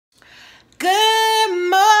Good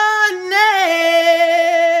morning.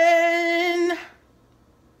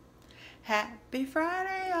 Happy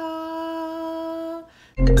Friday, y'all.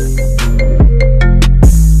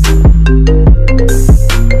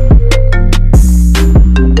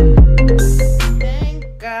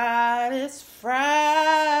 Thank God it's Friday.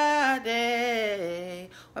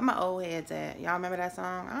 Where my old heads at? Y'all remember that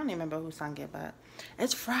song? I don't even remember who sung it, but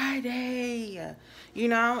it's Friday. You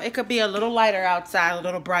know, it could be a little lighter outside, a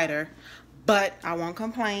little brighter, but I won't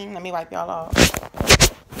complain. Let me wipe y'all off.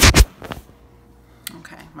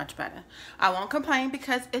 Okay, much better. I won't complain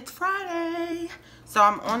because it's Friday. So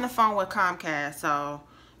I'm on the phone with Comcast. So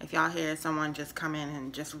if y'all hear someone just come in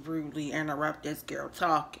and just rudely interrupt this girl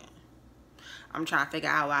talking, I'm trying to figure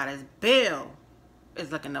out why this bill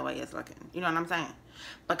is looking the way it's looking. You know what I'm saying?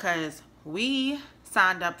 Because we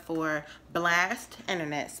signed up for blast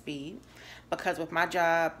internet speed, because with my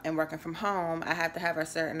job and working from home, I have to have a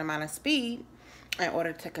certain amount of speed in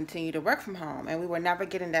order to continue to work from home, and we were never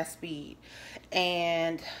getting that speed.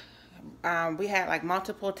 And we had like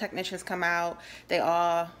multiple technicians come out. They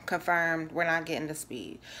all confirmed we're not getting the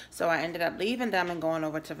speed. So I ended up leaving them and going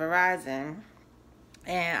over to Verizon,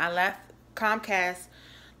 and I left Comcast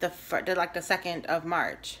the 2nd of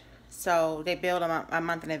March. So they billed a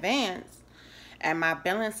month in advance, and my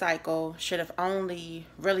billing cycle should have only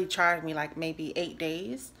really charged me like maybe 8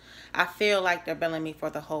 days. I feel like they're billing me for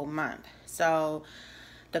the whole month. So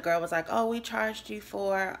the girl was like, oh, we charged you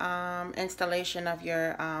for installation of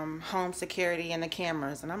your home security and the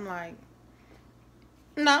cameras. And I'm like,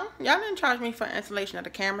 no, y'all didn't charge me for installation of the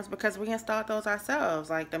cameras because we installed those ourselves.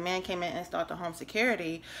 Like, the man came in and installed the home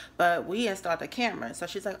security, but we installed the cameras. So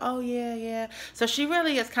she's like, oh, yeah. So she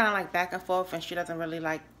really is kind of like back and forth, and she doesn't really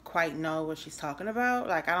like quite know what she's talking about.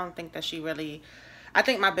 Like, I don't think that she really... I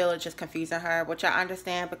think my bill is just confusing her, which I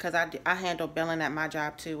understand because I handle billing at my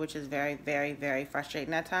job too, which is very, very, very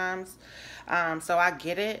frustrating at times. So I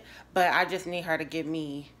get it, but I just need her to give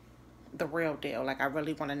me the real deal. Like, I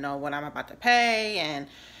really want to know what I'm about to pay and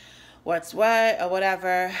what's what or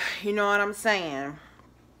whatever. You know what I'm saying?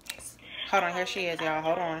 Hold on, here she is, y'all.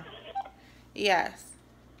 Hold on. Yes,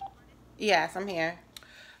 I'm here.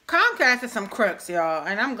 Comcast is some crooks, y'all,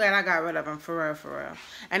 and I'm glad I got rid of them, for real.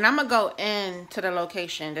 And I'm going to go into the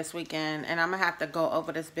location this weekend, and I'm going to have to go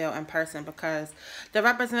over this bill in person because the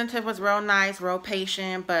representative was real nice, real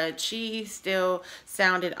patient, but she still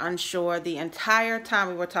sounded unsure the entire time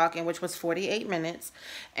we were talking, which was 48 minutes,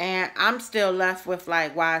 and I'm still left with,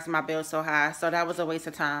 like, why is my bill so high? So that was a waste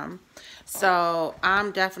of time. So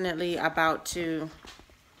I'm definitely about to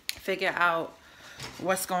figure out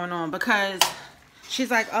what's going on because... She's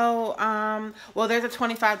like, oh, well, there's a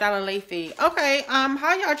 $25 late fee. Okay,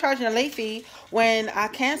 how y'all charging a late fee when I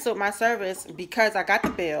canceled my service because I got the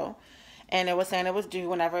bill and it was saying it was due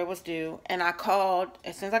whenever it was due. And I called,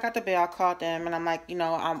 as soon as I got the bill, I called them and I'm like, you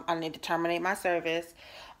know, I need to terminate my service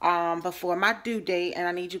before my due date, and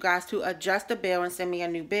I need you guys to adjust the bill and send me a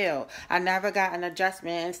new bill. I never got an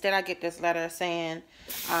adjustment. Instead, I get this letter saying,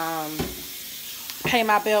 pay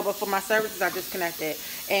my bill before my services are disconnected.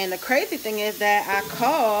 And the crazy thing is that I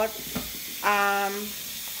called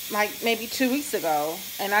like maybe 2 weeks ago,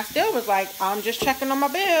 and I still was like, I'm just checking on my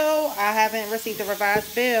bill. I haven't received a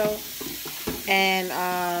revised bill, and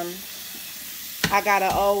I got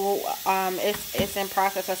it's in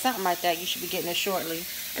process or something like that. You should be getting it shortly.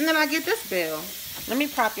 And then I get this bill. Let me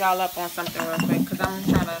prop y'all up on something real quick because I'm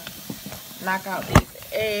trying to knock out these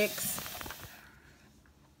eggs.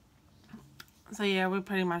 So yeah, we're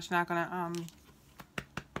pretty much not gonna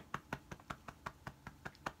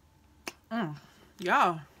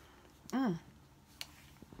y'all,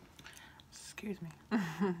 excuse me.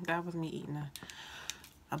 That was me eating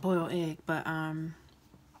a boiled egg, but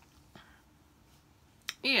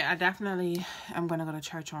yeah, I definitely am gonna go to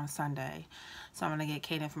church on Sunday. So I'm gonna get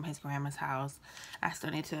Caden from his grandma's house. I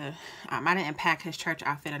still need to I didn't pack his church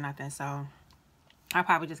outfit or nothing, so I'll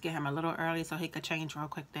probably just get him a little early so he could change real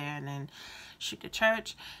quick there and then shoot to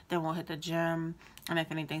church. Then we'll hit the gym. And if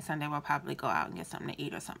anything, Sunday we'll probably go out and get something to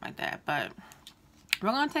eat or something like that. But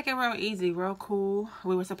we're going to take it real easy, real cool.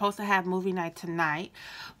 We were supposed to have movie night tonight.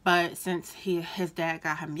 But since his dad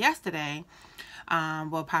got him yesterday,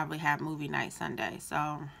 we'll probably have movie night Sunday.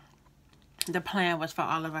 So the plan was for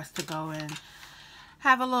all of us to go and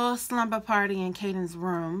have a little slumber party in Caden's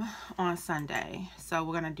room on Sunday. So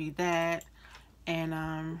we're going to do that.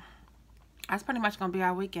 And that's pretty much gonna be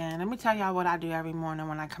our weekend. Let me tell y'all what I do every morning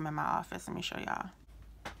when I come in my office. Let me show y'all.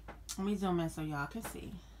 Let me zoom in so y'all can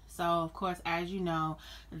see. So of course, as you know,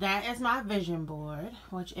 that is my vision board,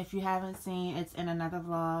 which if you haven't seen, it's in another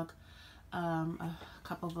vlog, a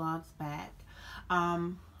couple vlogs back.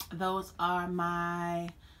 Those are my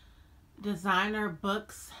designer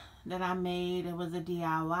books that I made. It was a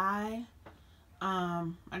DIY. I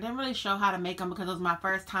didn't really show how to make them because it was my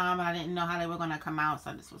first time and I didn't know how they were going to come out.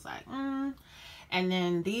 So this was like, And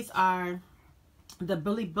then these are the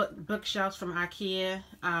Bully bookshelves from IKEA.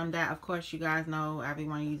 That, of course, you guys know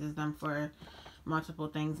everyone uses them for multiple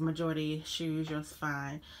things. Majority shoes, you're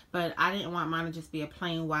fine. But I didn't want mine to just be a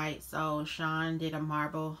plain white. So Sean did a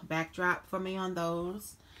marble backdrop for me on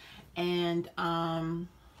those. And I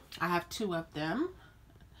have 2 of them.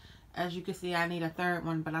 As you can see, I need a 3rd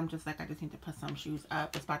one, but I'm just like, I just need to put some shoes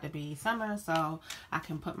up. It's about to be summer, so I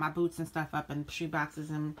can put my boots and stuff up in shoe boxes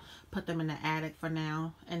and put them in the attic for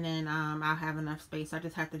now. And then I'll have enough space. I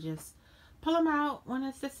just have to just pull them out when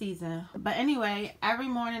it's the season. But anyway, every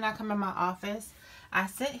morning I come in my office, I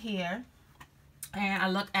sit here and I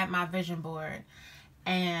look at my vision board.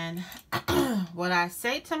 And what I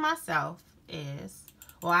say to myself is,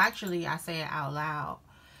 well, actually I say it out loud.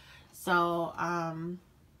 So,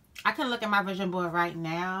 I can look at my vision board right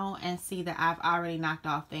now and see that I've already knocked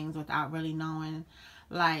off things without really knowing.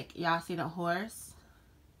 Like, y'all see the horse?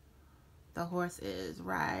 The horse is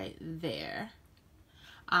right there.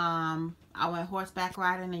 I went horseback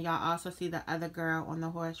riding, and y'all also see the other girl on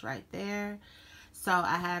the horse right there. So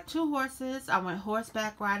I have 2 horses. I went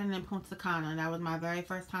horseback riding in Punta Cana. That was my very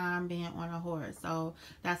first time being on a horse. So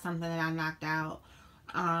that's something that I knocked out.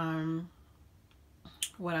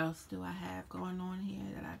 What else do I have going on here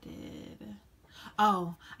that I did?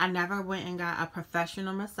 Oh, I never went and got a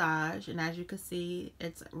professional massage. And as you can see,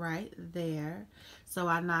 it's right there. So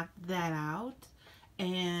I knocked that out.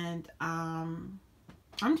 And I'm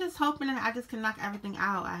just hoping that I just can knock everything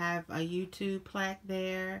out. I have a YouTube plaque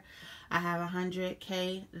there. I have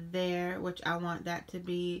 100K there, which I want that to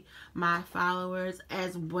be my followers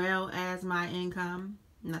as well as my income.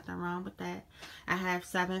 Nothing wrong with that. I have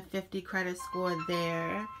 750 credit score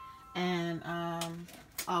there. And,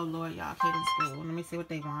 oh Lord, y'all, Caden School. Let me see what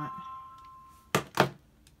they want.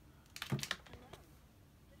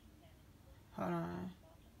 Hold on.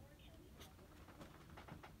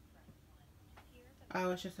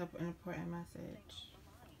 Oh, it's just an important message.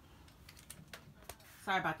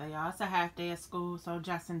 Sorry about that, y'all. It's a half day of school, so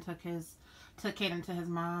Justin took Caden to his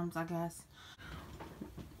mom's, I guess.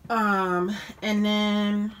 And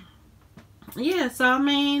then, yeah, so I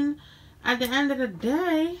mean, at the end of the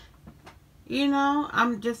day, you know,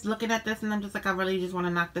 I'm just looking at this and I'm just like, I really just want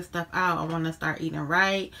to knock this stuff out. I want to start eating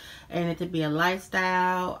right and it to be a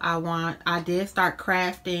lifestyle. I did start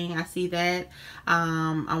crafting. I see that.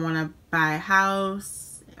 I want to buy a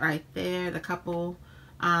house right there, the couple,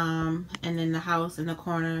 and then the house in the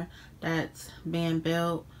corner that's being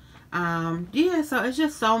built. Yeah, so it's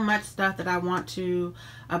just so much stuff that I want to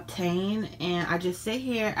obtain, and I just sit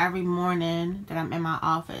here every morning that I'm in my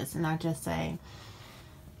office and I just say,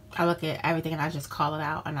 I look at everything and I just call it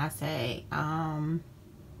out and I say,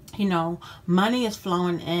 you know, money is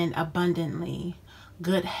flowing in abundantly.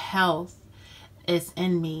 Good health is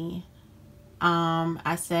in me.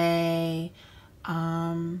 I say,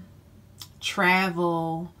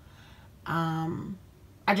 travel,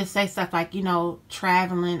 I just say stuff like, you know,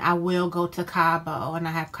 traveling. I will go to Cabo, and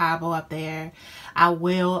I have Cabo up there. I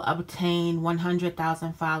will obtain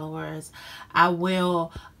 100,000 followers. I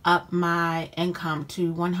will up my income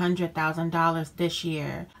to $100,000 this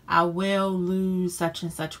year. I will lose such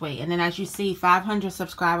and such weight. And then as you see, 500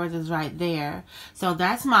 subscribers is right there. So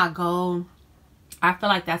that's my goal. I feel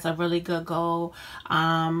like that's a really good goal.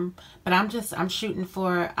 But I'm shooting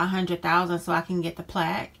for 100,000 so I can get the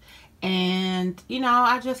plaque. And, you know,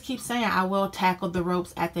 I just keep saying I will tackle the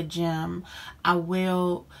ropes at the gym. I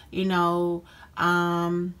will, you know,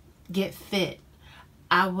 get fit.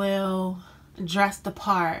 I will dress the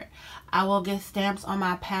part. I will get stamps on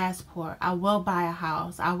my passport. I will buy a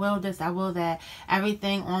house. I will this, I will that.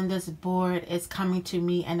 Everything on this board is coming to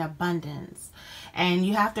me in abundance. And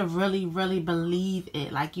you have to really, really believe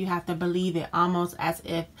it. Like, you have to believe it almost as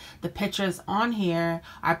if the pictures on here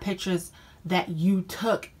are pictures that you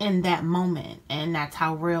took in that moment, and that's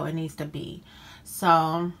how real it needs to be.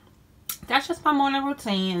 So that's just my morning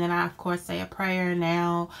routine. And then I of course say a prayer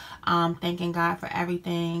now, thanking God for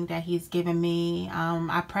everything that he's given me.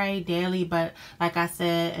 I pray daily, but like I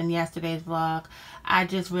said in yesterday's vlog, I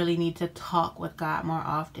just really need to talk with God more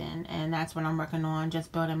often, and that's what I'm working on,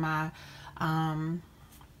 just building my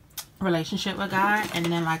relationship with God. And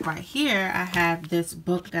then like right here, I have this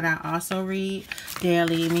book that I also read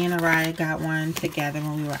daily. Me and Araya got one together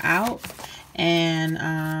when we were out,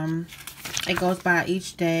 and it goes by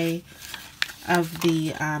each day of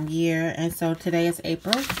the year. And so today is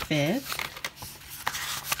April 5th,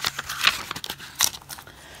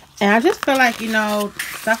 And I just feel like, you know,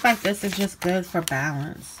 stuff like this is just good for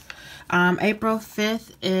balance. April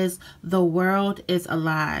 5th is the world is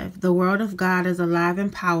alive. The word of God is alive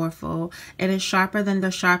and powerful. It is sharper than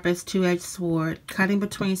the sharpest two-edged sword, cutting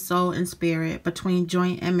between soul and spirit, between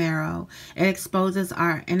joint and marrow. It exposes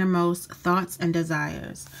our innermost thoughts and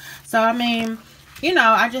desires. So, I mean, you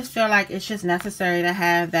know, I just feel like it's just necessary to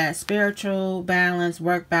have that spiritual balance,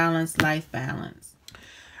 work balance, life balance.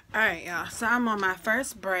 All right, y'all. So I'm on my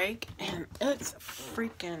first break, and it's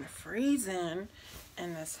freaking freezing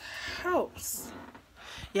in this house.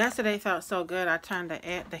 Yesterday felt so good. I turned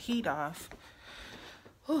the heat off.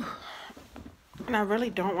 Whew. And I really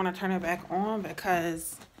don't want to turn it back on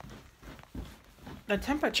because the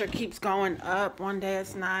temperature keeps going up. One day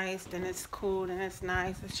it's nice, then it's cool, then it's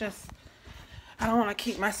nice. It's just, I don't want to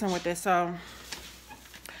keep messing with this, so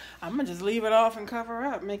I'm going to just leave it off and cover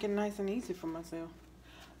up, make it nice and easy for myself.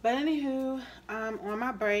 But anywho, I'm on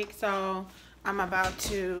my break, so I'm about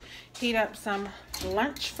to heat up some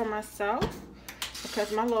lunch for myself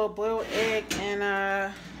because my little boiled egg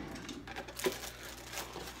and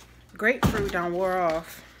grapefruit done wore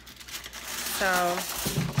off. So,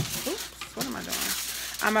 oops, what am I doing?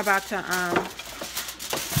 I'm about to,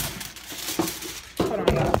 hold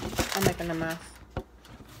on, y'all. I'm making a mess.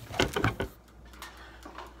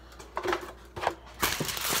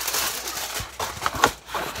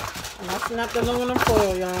 I'm messing up the aluminum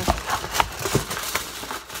foil, y'all.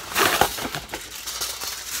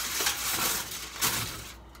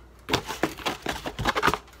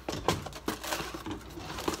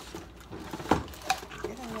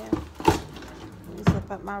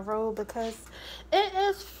 My robe because it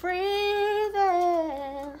is freezing.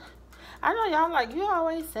 I know y'all like, you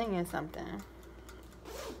always singing something,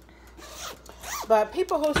 but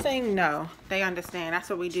people who sing, no, they understand. That's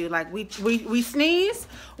what we do. Like we sneeze,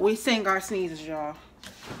 we sing our sneezes, y'all.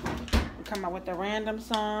 We come up with the random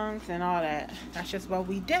songs and all that. That's just what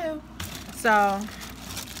we do. So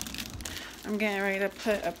I'm getting ready to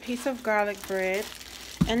put a piece of garlic bread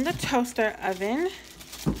in the toaster oven.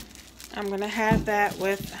 I'm going to have that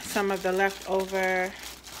with some of the leftover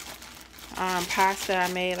pasta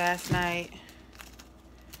I made last night.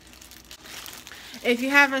 If you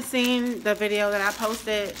haven't seen the video that I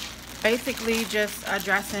posted, basically just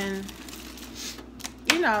addressing,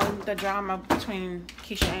 you know, the drama between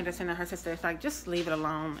Keisha Anderson and her sister. It's like, just leave it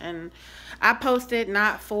alone. And I posted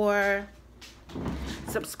not for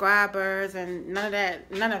subscribers and none of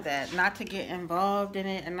that. Not to get involved in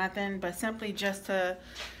it and nothing, but simply just to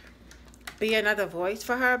be another voice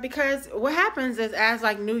for her. Because what happens is, as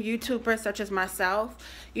like new YouTubers such as myself,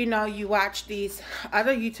 you know, you watch these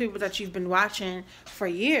other YouTubers that you've been watching for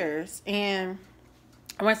years, and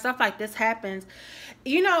when stuff like this happens,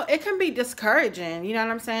 you know, it can be discouraging, you know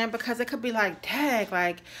what I'm saying? Because it could be like, dang,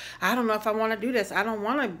 like, I don't know if I want to do this. I don't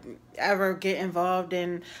want to ever get involved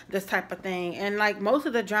in this type of thing. And like, most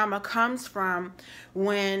of the drama comes from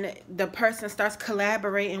when the person starts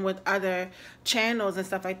collaborating with other channels and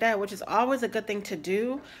stuff like that, which is always a good thing to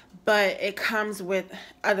do, but it comes with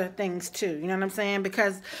other things too, you know what I'm saying?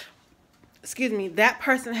 Because, excuse me, that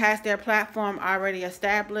person has their platform already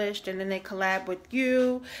established, and then they collab with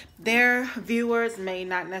you. Their viewers may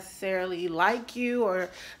not necessarily like you or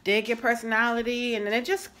dig your personality, and then it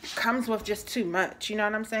just comes with just too much, you know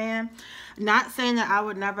what I'm saying? Not saying that I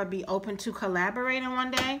would never be open to collaborating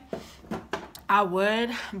one day. I would,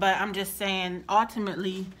 but I'm just saying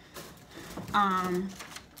ultimately,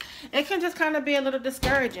 it can just kind of be a little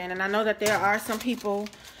discouraging. And I know that there are some people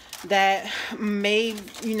that may,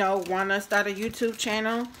 you know, want to start a YouTube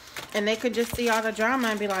channel, and they could just see all the drama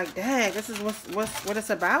and be like, dang, this is what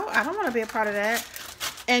it's about. I don't want to be a part of that.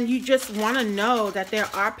 And you just want to know that there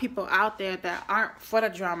are people out there that aren't for the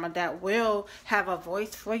drama, that will have a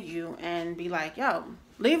voice for you and be like, yo,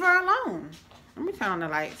 leave her alone. Let me turn on the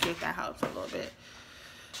light, see if that helps a little bit.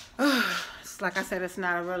 It's like I said, it's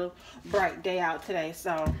not a real bright day out today,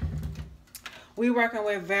 so we're working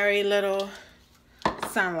with very little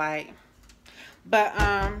sunlight. But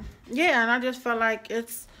yeah, and I just feel like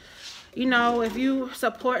it's, you know, if you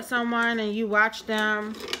support someone and you watch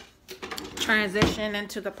them transition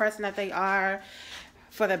into the person that they are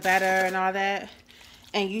for the better and all that,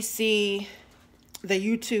 and you see the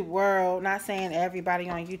YouTube world, not saying everybody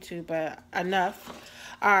on YouTube, but enough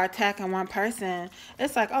are attacking one person,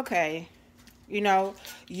 it's like, okay, you know,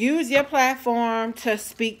 use your platform to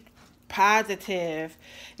speak positive,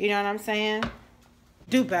 you know what I'm saying?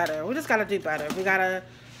 Do better. We just gotta do better. We gotta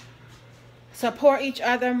support each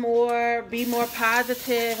other more, be more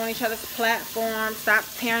positive on each other's platform, stop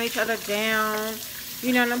tearing each other down.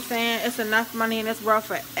 You know what I'm saying? It's enough money in this world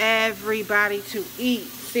for everybody to eat.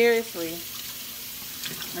 Seriously.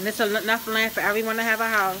 And it's enough land for everyone to have a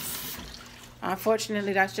house.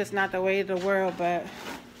 Unfortunately, that's just not the way of the world, but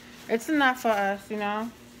it's enough for us, you know.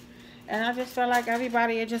 And I just feel like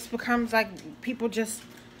everybody, it just becomes like people just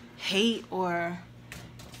hate or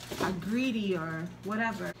are greedy or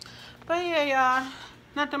whatever. But yeah, y'all,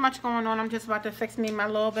 nothing much going on. I'm just about to fix me my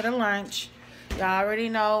little bit of lunch. Y'all already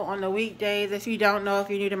know on the weekdays, if you don't know, if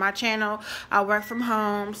you're new to my channel, I work from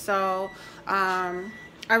home. So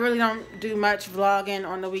I really don't do much vlogging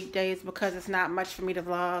on the weekdays because it's not much for me to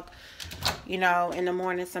vlog. You know, in the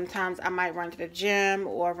morning sometimes I might run to the gym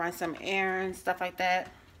or run some errands, stuff like that.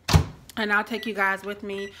 And I'll take you guys with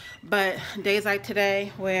me. But days like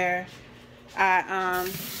today where I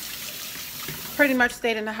pretty much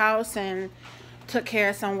stayed in the house and took care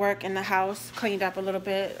of some work in the house, cleaned up a little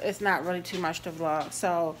bit, it's not really too much to vlog.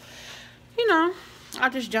 So, you know, I'll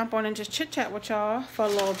just jump on and just chit chat with y'all for a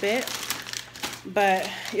little bit. But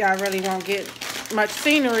y'all really won't get much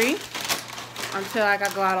scenery until I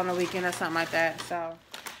gotta go out on the weekend or something like that. So,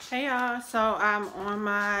 hey y'all, so I'm on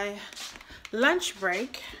my lunch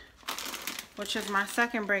break, which is my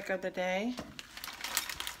second break of the day.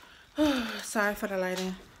 Sorry for the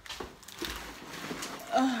lighting.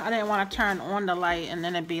 I didn't want to turn on the light and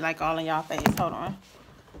then it'd be like all in y'all face. Hold on.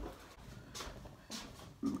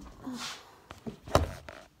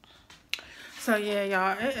 So yeah,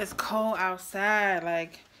 y'all, it is cold outside.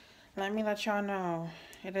 Like, let me let y'all know,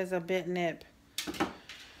 it is a bit nip.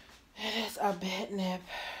 It is a bit nip.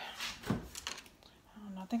 I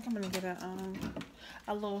don't know, I think I'm gonna get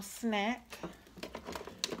a little snack.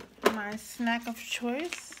 My snack of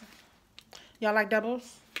choice. Y'all like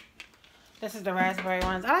doubles? This is the raspberry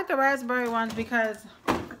ones. I like the raspberry ones because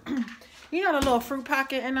you know the little fruit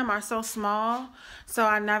pocket in them are so small, so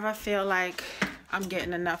I never feel like I'm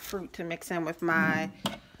getting enough fruit to mix in with my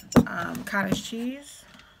cottage cheese.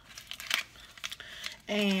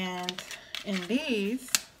 And in these,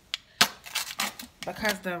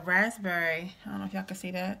 because the raspberry, I don't know if y'all can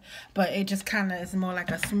see that, but it just kind of is more like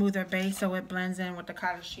a smoother base, so it blends in with the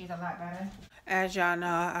cottage cheese a lot better. As y'all know,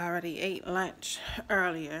 I already ate lunch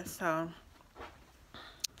earlier, so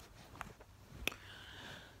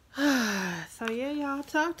so yeah, y'all,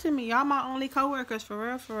 talk to me. Y'all my only co-workers, for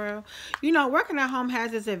real, for real. You know, working at home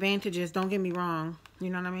has its advantages, don't get me wrong. You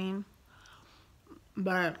know what I mean?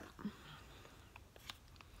 But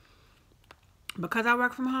because I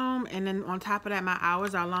work from home, and then on top of that, my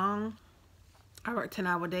hours are long. I work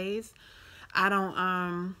 10-hour days. I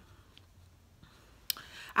don't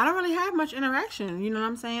really have much interaction, you know what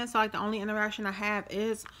I'm saying? So like the only interaction I have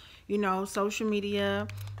is, you know, social media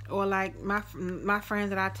or like my friends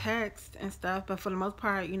that I text and stuff. But for the most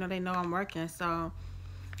part, you know, they know I'm working, so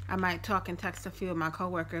I might talk and text a few of my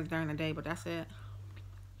coworkers during the day, but that's it.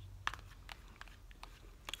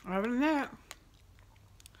 Other than that,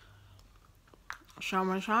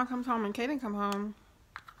 when Sean comes home and Kaden come home,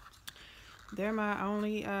 they're my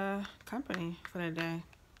only company for the day.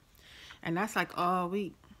 And that's like all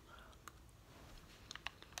week.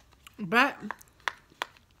 But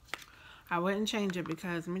I wouldn't change it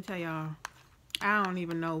because let me tell y'all, I don't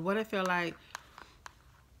even know what it feel like.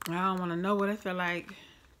 I don't want to know what it feel like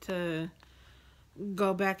to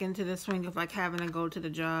go back into the swing of like having to go to the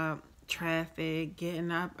job, traffic, getting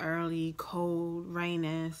up early, cold,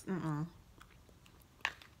 raining,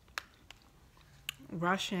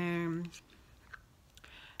 rushing.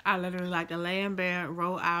 I literally like to lay in bed,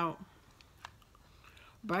 roll out,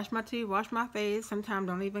 brush my teeth, wash my face. Sometimes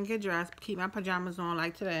don't even get dressed, keep my pajamas on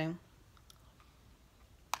like today.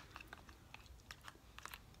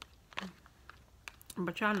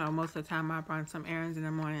 But y'all know most of the time I run some errands in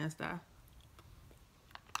the morning and stuff.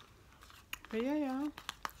 But yeah, y'all.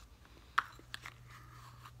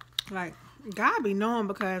 Like, God be knowing,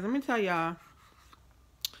 because let me tell y'all,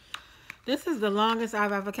 this is the longest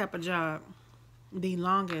I've ever kept a job. The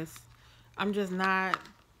longest. I'm just not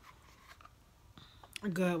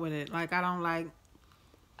good with it. Like, I don't like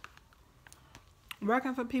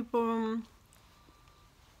working for people.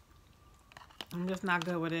 I'm just not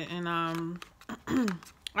good with it. And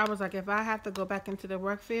I was like, if I have to go back into the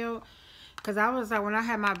work field, because I was like, when I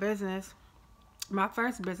had my business, my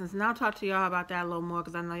first business, and I'll talk to y'all about that a little more,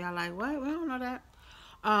 because I know y'all like, what? We don't know that.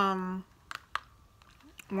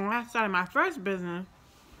 When I started my first business,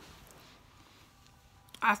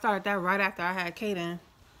 I started that right after I had Kaden.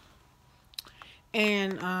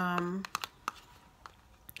 And I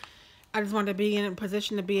just wanted to be in a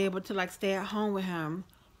position to be able to like stay at home with him.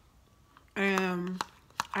 And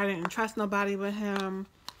I didn't trust nobody with him,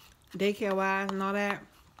 daycare wise and all that.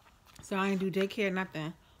 So I didn't do daycare,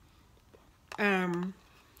 nothing.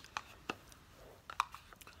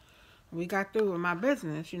 we got through with my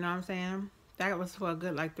business, you know what I'm saying? That was for a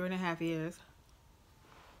good like 3.5 years.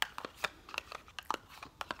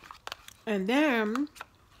 And then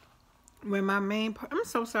when my main, I'm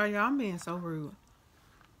so sorry, y'all. I'm being so rude.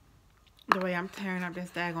 The way I'm tearing up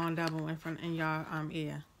this daggone double in y'all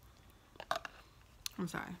ear. I'm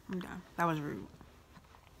sorry. I'm done. That was rude.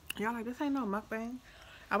 Y'all like, this ain't no mukbang.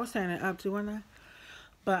 I was tearing it up too, wasn't I?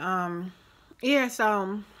 But yeah.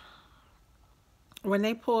 So when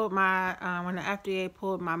they pulled my when the FDA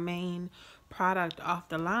pulled my main product off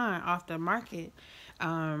the line, off the market,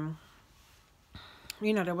 you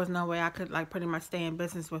know, there was no way I could like pretty much stay in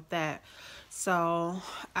business with that. So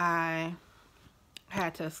I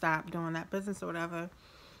had to stop doing that business or whatever.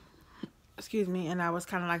 Excuse me. And I was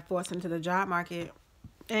kind of like forced into the job market.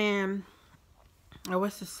 And it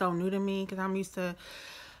was just so new to me because I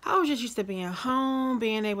was just used to being home,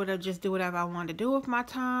 being able to just do whatever I wanted to do with my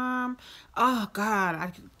time. Oh,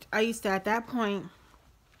 God. I used to, at that point,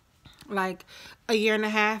 like a year and a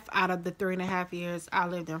half out of the 3.5 years I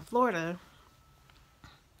lived in Florida.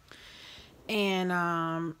 And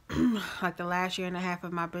like the last year and a half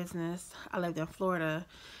of my business, I lived in Florida.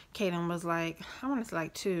 Kaden was like, I want to say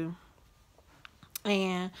like 2.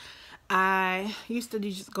 And I used to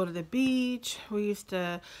just go to the beach. We used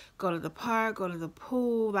to go to the park, go to the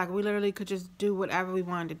pool. Like, we literally could just do whatever we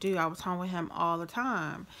wanted to do. I was home with him all the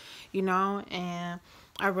time, you know? And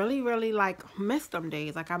I really, really, like, miss them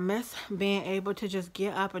days. Like, I miss being able to just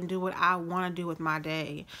get up and do what I want to do with my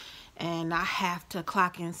day and not have to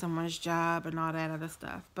clock in someone's job and all that other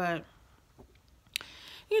stuff. But,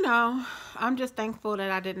 you know, I'm just thankful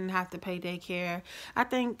that I didn't have to pay daycare. I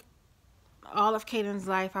think all of Caden's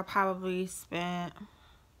life, I probably spent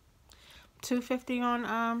 $250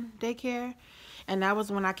 on daycare, and that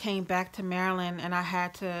was when I came back to Maryland and I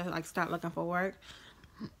had to like start looking for work.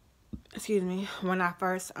 Excuse me. When I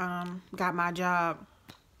first got my job,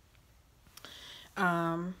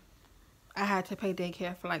 I had to pay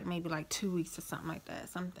daycare for like maybe like 2 weeks or something like that.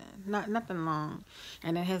 Nothing long.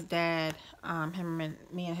 And then his dad,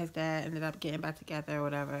 me and his dad ended up getting back together or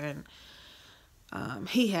whatever, and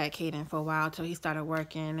he had Kaden for a while till he started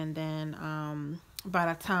working, and then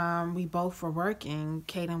by the time we both were working,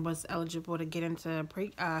 Kaden was eligible to get into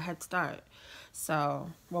Head Start. So,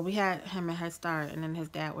 well, we had him in Head Start, and then his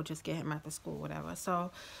dad would just get him after school, whatever.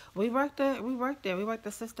 So, we worked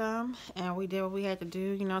the system, and we did what we had to do.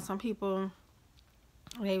 You know, some people,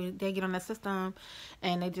 they get on the system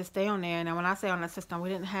and they just stay on there. And when I say on the system, we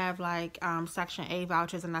didn't have like Section A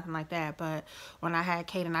vouchers or nothing like that. But when I had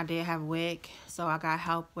Kaden, I did have WIC, so I got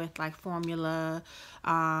help with like formula.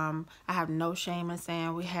 I have no shame in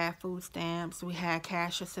saying we had food stamps, we had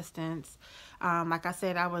cash assistance. Like I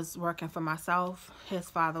said, I was working for myself. His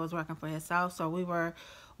father was working for himself, so we were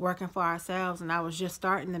working for ourselves, and I was just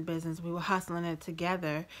starting the business. We were hustling it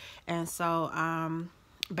together, and so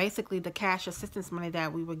basically the cash assistance money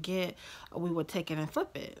that we would get, we would take it and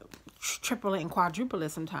flip it, triple it and quadruple it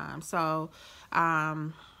sometimes. So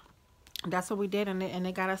that's what we did, and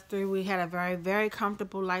it got us through. We had a very, very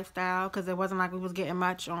comfortable lifestyle because it wasn't like we was getting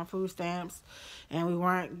much on food stamps, and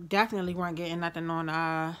we definitely weren't getting nothing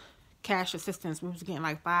on cash assistance. We was getting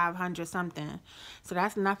like $500 something, so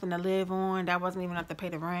that's nothing to live on. That wasn't even enough to pay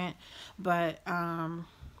the rent, but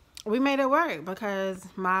we made it work because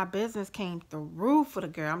my business came through for the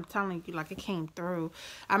girl. I'm telling you, like, it came through.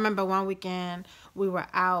 I remember one weekend we were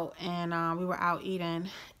out, and we were out eating,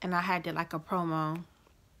 and I had did like a promo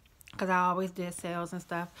because I always did sales and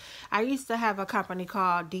stuff. I used to have a company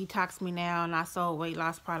called Detox Me Now, and I sold weight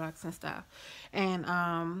loss products and stuff. And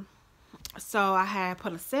so I had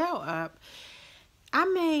put a sale up. I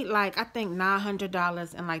made like, I think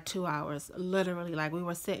 $900 in like 2 hours. Literally, like, we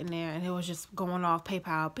were sitting there and it was just going off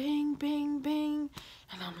PayPal. Bing, bing, bing.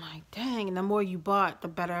 And I'm like, dang. And the more you bought, the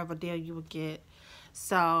better of a deal you would get.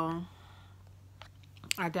 So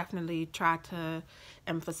I definitely tried to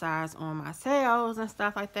emphasize on my sales and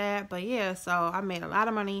stuff like that. But yeah, so I made a lot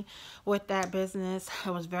of money with that business.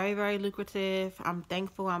 It was very, very lucrative. I'm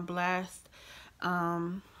thankful. I'm blessed.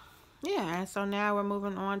 Yeah, and so now we're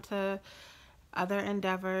moving on to other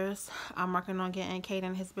endeavors. I'm working on getting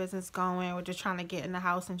Kaden his business going. We're just trying to get in the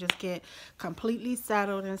house and just get completely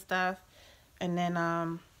settled and stuff. And then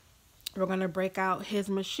we're going to break out his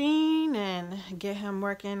machine and get him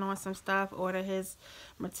working on some stuff, order his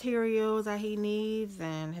materials that he needs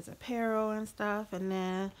and his apparel and stuff. And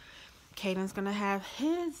then Kaden's going to have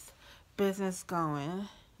his business going.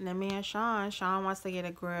 And then me and Sean wants to get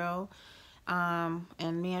a grill.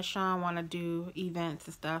 And me and Sean want to do events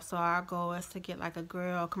and stuff. So our goal is to get like a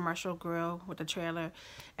grill, commercial grill with a trailer,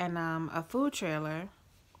 and a food trailer.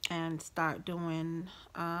 and start doing,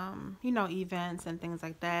 you know, events and things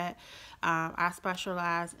like that. I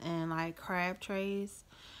specialize in like crab trays.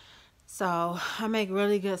 So I make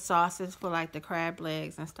really good sauces for like the crab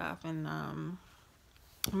legs and stuff. And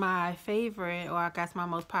my favorite, or I guess my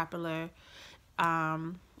most popular,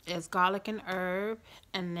 is garlic and herb,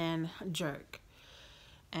 and then jerk.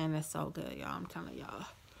 And it's so good, y'all. I'm telling y'all.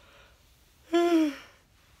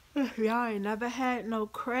 If y'all ain't never had no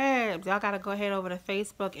crabs, y'all gotta go ahead over to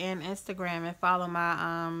Facebook and Instagram and follow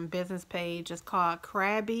my business page. It's called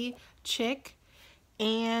Krabby Chick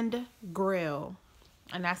and Grill.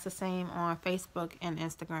 And that's the same on Facebook and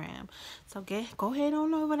Instagram. So go ahead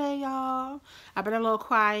on over there, y'all. I've been a little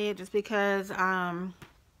quiet just because I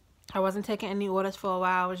wasn't taking any orders for a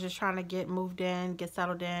while. I was just trying to get moved in, get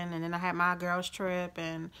settled in, and then I had my girls trip,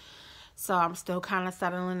 and so I'm still kind of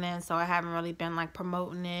settling in. So I haven't really been like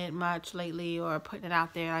promoting it much lately or putting it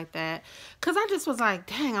out there like that. Cause I just was like,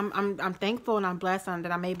 dang, I'm thankful and I'm blessed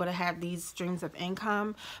that I'm able to have these streams of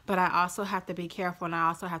income. But I also have to be careful, and I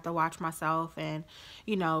also have to watch myself, and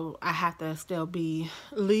you know, I have to still be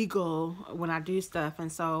legal when I do stuff.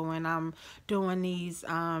 And so when I'm doing these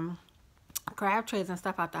crab trays and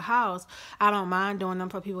stuff out the house, I don't mind doing them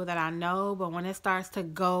for people that I know. But when it starts to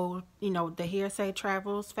go, you know, the hearsay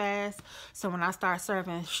travels fast. So when I start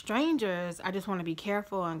serving strangers, I just want to be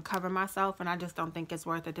careful and cover myself, and I just don't think it's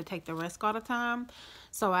worth it to take the risk all the time.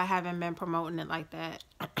 So I haven't been promoting it like that.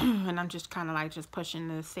 And I'm just kind of like just pushing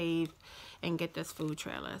to save and get this food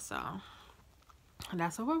trailer. So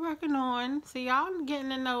that's what we're working on. See, y'all getting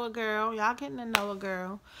to know a girl. Y'all getting to know a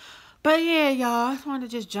girl. But yeah, y'all, I just wanted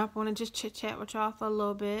to just jump on and just chit-chat with y'all for a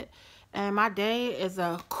little bit. And my day is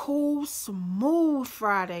a cool, smooth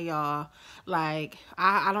Friday, y'all. Like,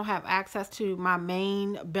 I don't have access to my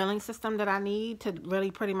main billing system that I need to really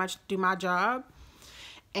pretty much do my job.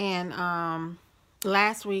 And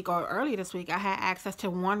last week or early this week, I had access to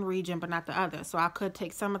one region but not the other. So I could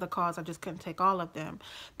take some of the calls, I just couldn't take all of them.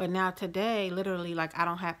 But now today, literally, like, I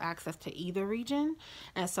don't have access to either region.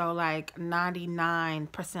 And so like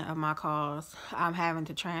 99% of my calls I'm having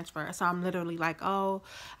to transfer. So I'm literally like, oh,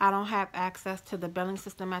 I don't have access to the billing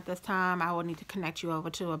system at this time. I will need to connect you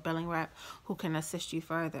over to a billing rep who can assist you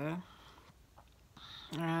further.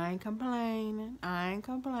 I ain't complaining. I ain't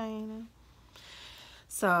complaining.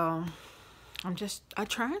 So I'm just a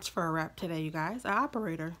transfer rep today, you guys. An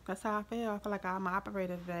operator. That's how I feel. I feel like I'm an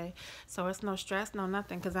operator today. So it's no stress, no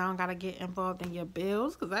nothing, because I don't got to get involved in your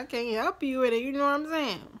bills, because I can't help you with it. You know what I'm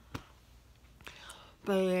saying?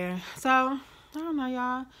 But yeah. So, I don't know,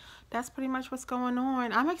 y'all. That's pretty much what's going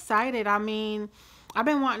on. I'm excited. I mean, I've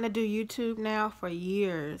been wanting to do YouTube now for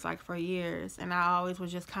years, like for years. And I always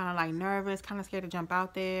was just kind of like nervous, kind of scared to jump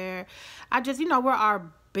out there. I just, you know, we're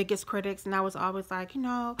our biggest critics, and I was always like, you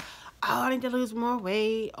know, oh, I need to lose more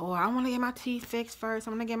weight, or I want to get my teeth fixed first,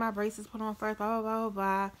 I want to get my braces put on first, blah, blah, blah,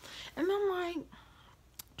 blah. And I'm like,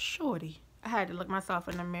 shorty. I had to look myself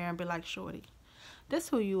in the mirror and be like, shorty, this is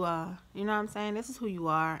who you are. You know what I'm saying? This is who you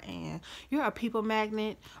are, and you're a people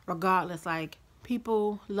magnet regardless. Like,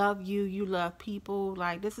 people love you, you love people.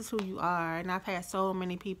 Like, this is who you are. And I've had so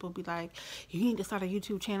many people be like, you need to start a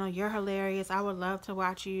YouTube channel, you're hilarious, I would love to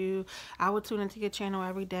watch you, I would tune into your channel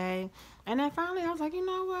every day. And then finally I was like, you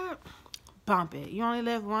know what, bump it. You only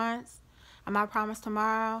live once. I might promise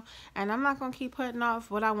tomorrow, and I'm not gonna keep putting off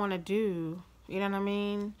what I want to do, you know what I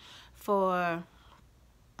mean, for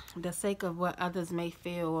the sake of what others may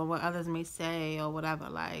feel or what others may say or whatever.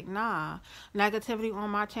 Like, nah, negativity on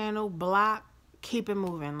my channel, block, keep it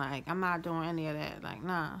moving. Like, I'm not doing any of that. Like,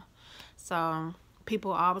 nah. So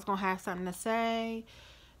people are always gonna have something to say.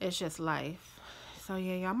 It's just life. So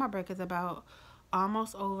yeah, y'all, my break is about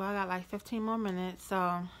almost over. I got like 15 more minutes, so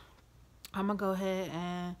I'm gonna go ahead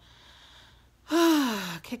and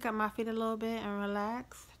kick up my feet a little bit and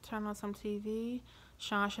relax, turn on some TV.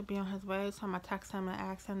 Sean should be on his way, so I'm gonna text him and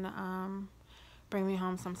ask him to bring me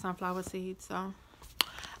home some sunflower seeds. So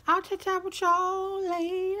I'll chit chat with y'all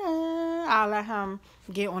later. I'll let him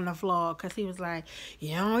get on the vlog, because he was like,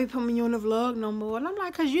 you don't be putting me on the vlog no more. And I'm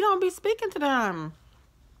like, because you don't be speaking to them.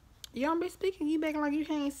 You don't be speaking. You begging like you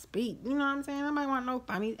can't speak. You know what I'm saying? Nobody want no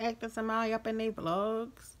funny acting somebody up in their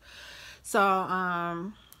vlogs. So,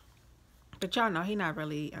 but y'all know he not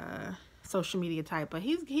really social media type, but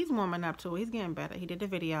he's warming up to it. He's getting better. He did a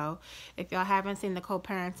video. If y'all haven't seen the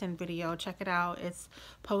co-parenting video, check it out. It's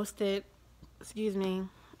posted, excuse me,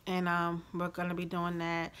 And we're going to be doing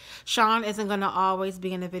that. Sean isn't going to always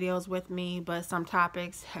be in the videos with me, but some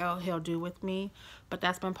topics he'll do with me. But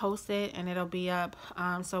that's been posted and it'll be up.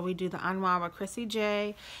 So we do the Unwind with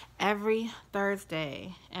CrissyJ every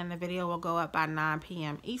Thursday. And the video will go up by 9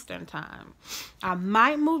 p.m. Eastern time. I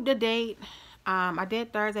might move the date. I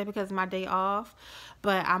did Thursday because it's my day off.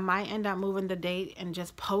 But I might end up moving the date and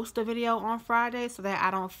just post the video on Friday so that I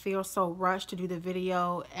don't feel so rushed to do the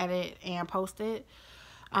video, edit, and post it.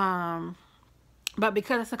 But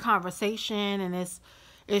because it's a conversation and it's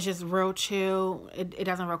just real chill, it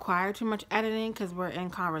doesn't require too much editing because we're in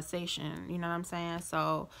conversation, you know what I'm saying?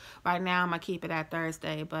 So right now I'm gonna keep it at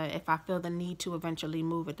Thursday, but if I feel the need to eventually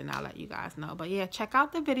move it, then I'll let you guys know. But yeah, check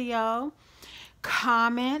out the video,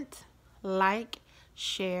 comment, like,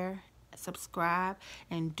 share, subscribe,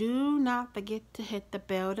 and do not forget to hit the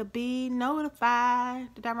bell to be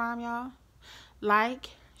notified. Did that rhyme, y'all?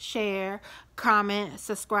 Like, share, comment,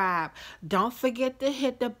 subscribe. Don't forget to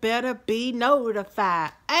hit the bell to be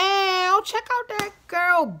notified. And check out that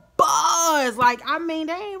girl Buzz. Like, I mean,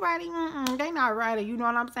 they ain't ready. They not ready. You know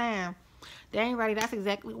what I'm saying? They ain't ready. That's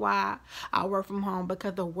exactly why I work from home,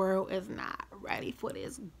 because the world is not ready for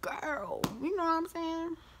this girl. You know what I'm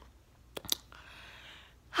saying?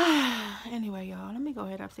 Anyway, y'all, let me go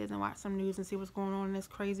ahead upstairs and watch some news and see what's going on in this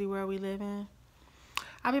crazy world we live in.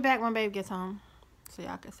 I'll be back when babe gets home, so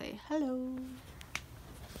y'all can say hello.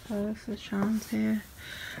 So this is Sean's hair.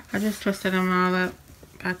 I just twisted them all up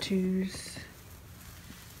by twos.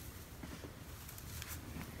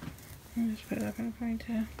 I'll just put it up in a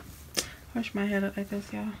ponytail. Wash my head up like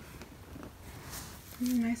this, y'all.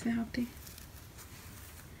 Nice and healthy.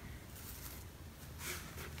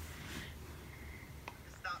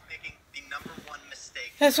 Stop making the #1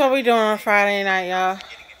 mistake. That's what we doing on Friday night, y'all.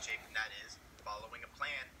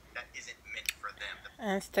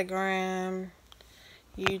 Instagram,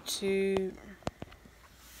 YouTube,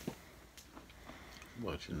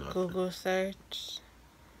 Google search.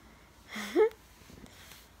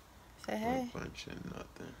 Say hey.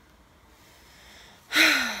 Nothing.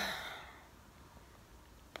 I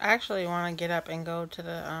actually want to get up and go to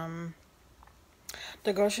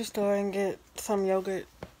the grocery store and get some yogurt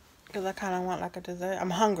because I kind of want like a dessert. I'm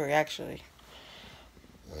hungry actually,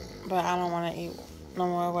 but I don't want to eat no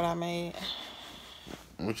more of what I made.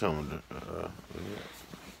 Which one?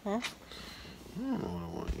 Huh? I don't know what I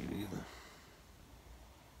want to eat either.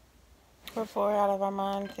 We're 4 out of our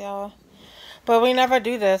minds, y'all. But we never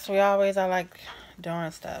do this. We always are like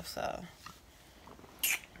doing stuff, so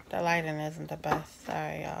the lighting isn't the best.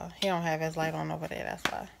 Sorry, y'all. He don't have his light on over there, that's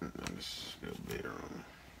why.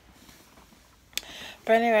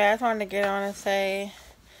 But anyway, I just wanted to get on and say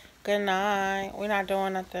good night. We're not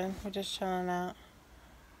doing nothing. We're just chilling out.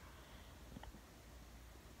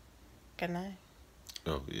 Good night.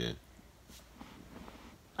 Oh, yeah.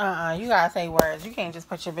 You gotta say words. You can't just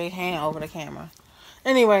put your big hand over the camera.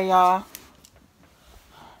 Anyway, y'all.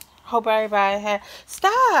 Hope everybody had...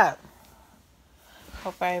 Stop!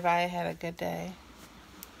 Hope everybody had a good day.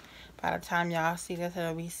 By the time y'all see this,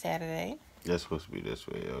 it'll be Saturday. That's supposed to be this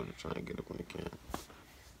way, yo. They're trying to get up when they can.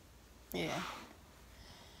 Yeah.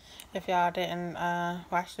 If y'all didn't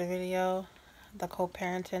watch the video, the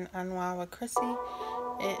co-parenting Unwind with Crissy,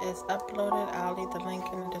 it is uploaded. I'll leave the link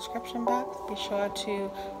in the description box. Be sure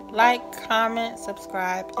to like, comment,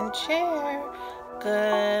 subscribe, and share.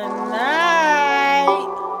 Good night.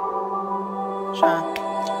 Sean. Come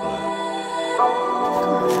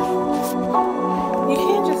on. You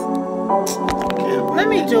can't just... Let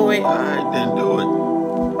me do it. Alright, then do it.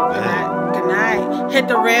 Good night. Hit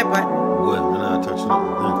the red button. What? We're not touching it.